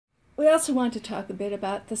We also want to talk a bit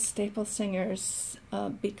about the staple singers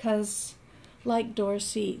because, like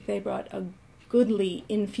Dorsey, they brought a goodly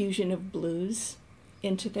infusion of blues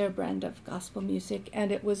into their brand of gospel music,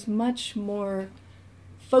 and it was much more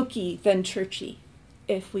folky than churchy,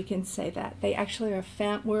 if we can say that. They actually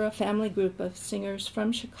were a family group of singers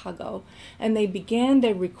from Chicago, and they began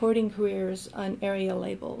their recording careers on area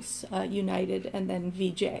labels, United and then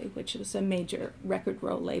VJ, which was a major record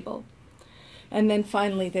roll label. And then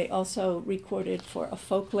finally they also recorded for a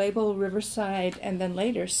folk label, Riverside, and then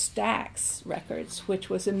later Stax Records, which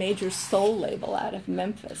was a major soul label out of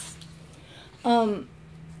Memphis.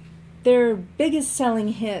 Their biggest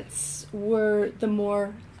selling hits were the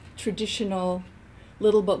more traditional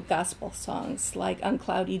Little Book gospel songs like On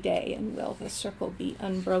Cloudy Day and Will the Circle Be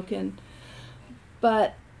Unbroken.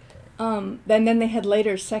 But then they had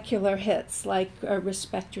later secular hits like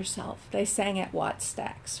Respect Yourself. They sang at Watt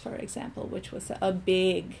Stax, for example, which was a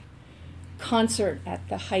big concert at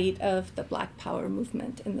the height of the Black Power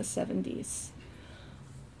movement in the 70s.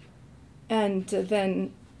 And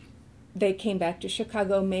then they came back to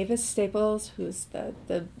Chicago. Mavis Staples, who's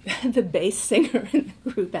the bass singer in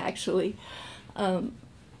the group actually,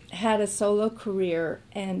 had a solo career,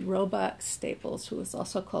 and Roebuck Staples, who was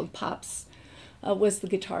also called Pops, was the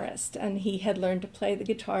guitarist, and he had learned to play the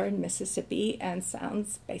guitar in Mississippi and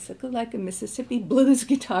sounds basically like a Mississippi blues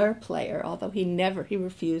guitar player, although he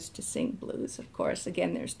refused to sing blues, of course.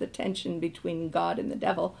 Again, there's the tension between God and the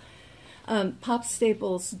devil. Pop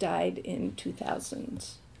Staples died in 2000.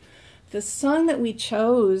 The song that we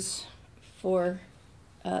chose for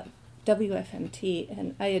WFMT,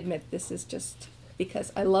 and I admit this is just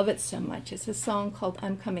because I love it so much, is a song called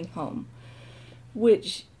I'm Coming Home,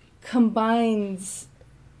 which combines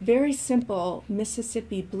very simple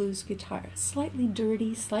Mississippi blues guitar, slightly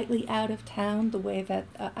dirty, slightly out of tune, the way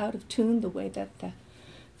that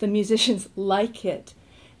the musicians like it,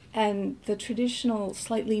 and the traditional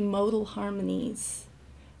slightly modal harmonies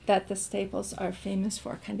that the Staples are famous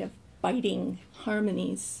for, kind of biting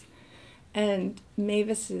harmonies, and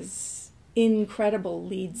Mavis's incredible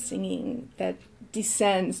lead singing that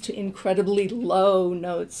descends to incredibly low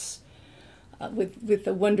notes with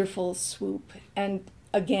a wonderful swoop. And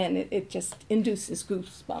again, it just induces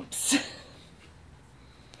goosebumps.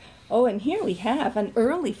 Oh, and here we have an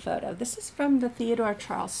early photo. This is from the Theodore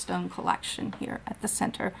Charles Stone collection here at the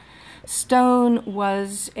center. Stone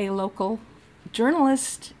was a local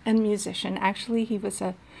journalist and musician. Actually, he was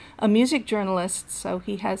a music journalist, so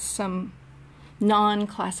he has some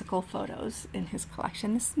non-classical photos in his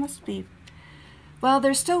collection. This must be, well,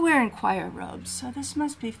 they're still wearing choir robes, so this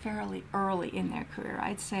must be fairly early in their career.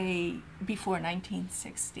 I'd say before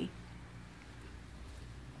 1960.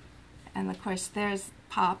 And of course, there's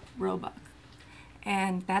Pop, Roebuck,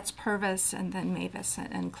 and that's Purvis, and then Mavis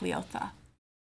and Cleotha.